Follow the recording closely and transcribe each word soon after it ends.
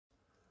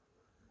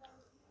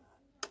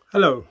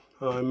Hello,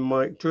 I'm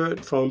Mike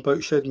Groot from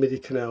Boatshed MIDI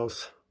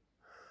Canals.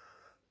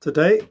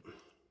 Today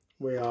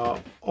we are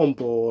on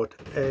board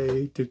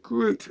the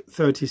Groot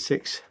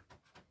 36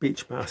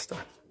 Beachmaster.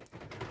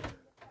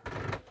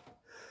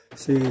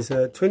 So it's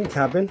a twin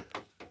cabin,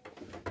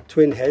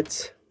 twin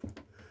heads.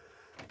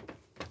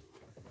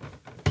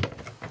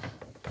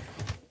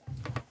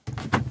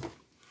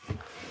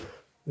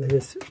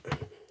 There's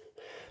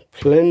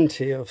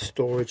plenty of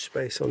storage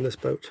space on this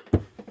boat.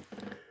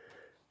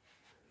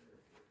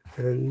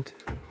 And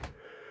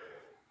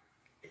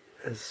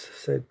as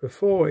said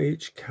before,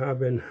 each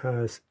cabin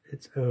has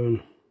its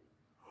own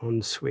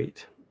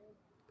ensuite.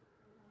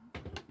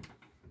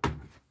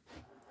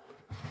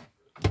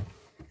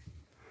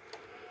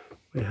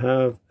 We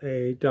have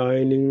a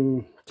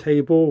dining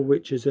table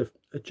which is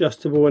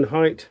adjustable in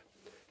height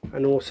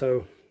and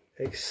also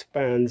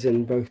expands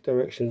in both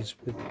directions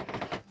with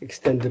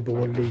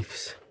extendable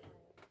leaves.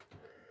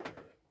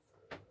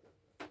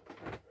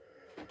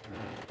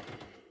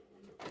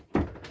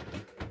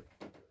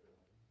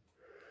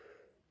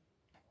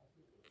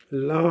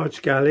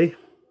 Large galley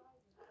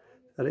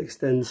that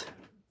extends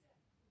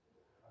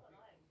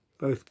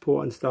both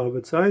port and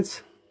starboard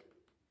sides.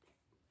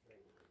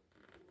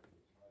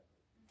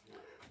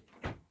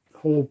 The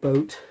whole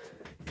boat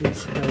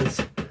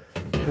has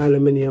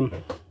aluminium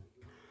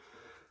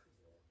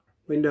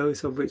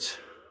windows, of which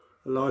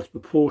a large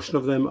proportion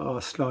of them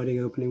are sliding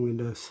opening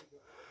windows.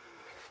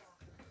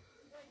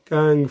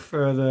 Going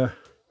further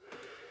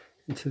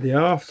into the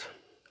aft,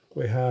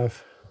 we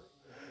have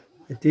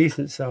a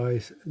decent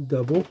size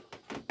double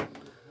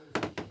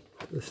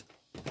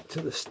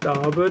to the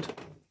starboard,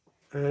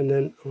 and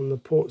then on the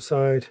port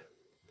side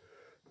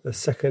the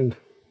second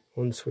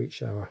ensuite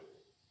shower.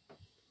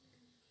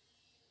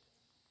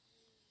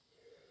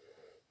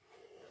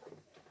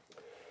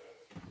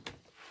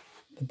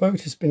 The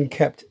boat has been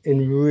kept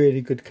in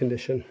really good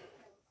condition.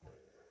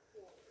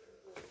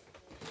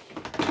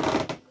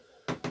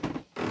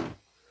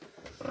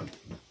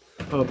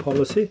 Our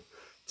policy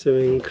to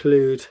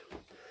include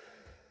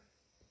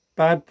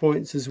bad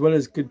points as well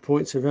as good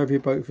points of every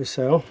boat for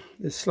sale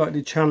is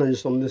slightly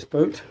challenged on this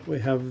boat. We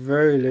have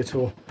very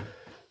little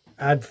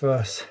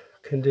adverse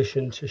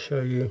condition to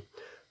show you.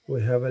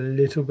 We have a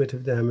little bit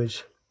of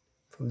damage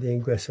from the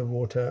ingress of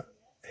water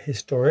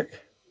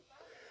historic,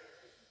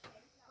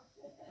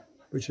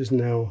 which is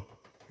now,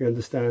 we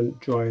understand,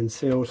 dry and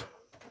sealed.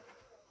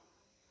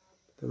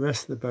 The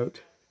rest of the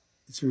boat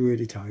is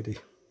really tidy.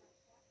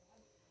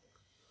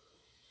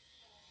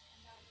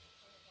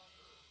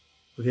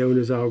 The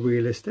owners are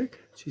realistic.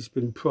 She's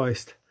been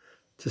priced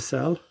to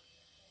sell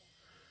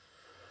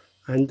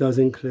and does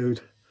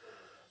include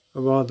a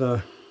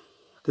rather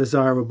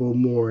desirable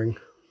mooring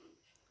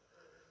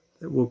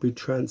that will be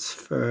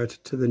transferred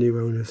to the new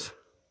owners.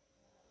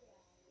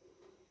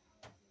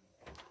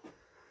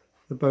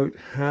 The boat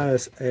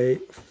has a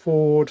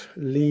Ford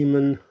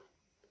Lehman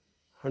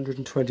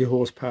 120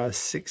 horsepower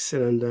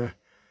 6-cylinder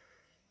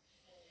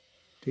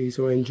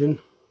diesel engine.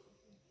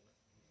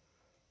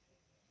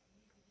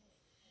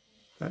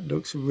 That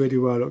looks really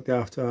well looked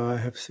after. I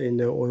have seen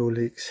no oil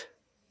leaks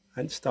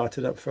and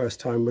started up first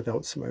time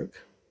without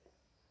smoke.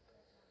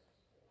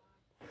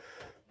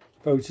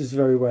 Boat is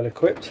very well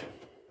equipped.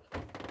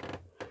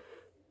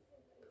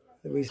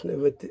 The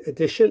recent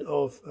addition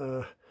of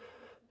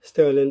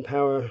Sterling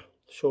power,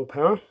 shore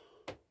power.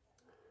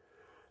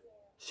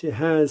 She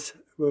has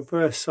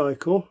reverse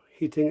cycle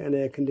heating and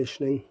air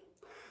conditioning.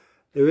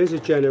 There is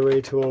a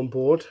generator on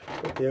board,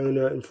 but the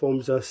owner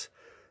informs us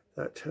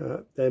that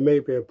there may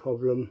be a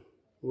problem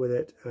with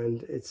it,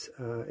 and it's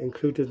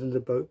included in the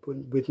boat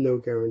with no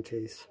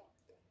guarantees.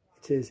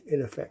 It is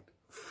in effect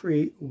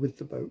free with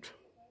the boat.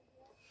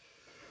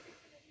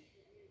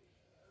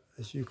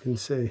 As you can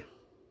see,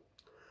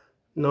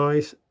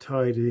 nice,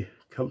 tidy,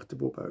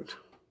 comfortable boat.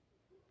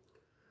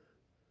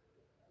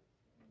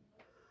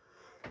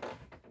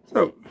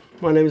 So,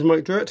 my name is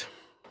Mike Groot,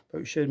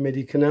 Boatshed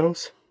MIDI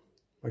Canals.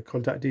 My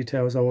contact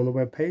details are on the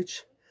web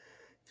page.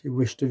 If you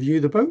wish to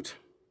view the boat,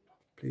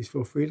 please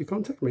feel free to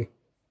contact me.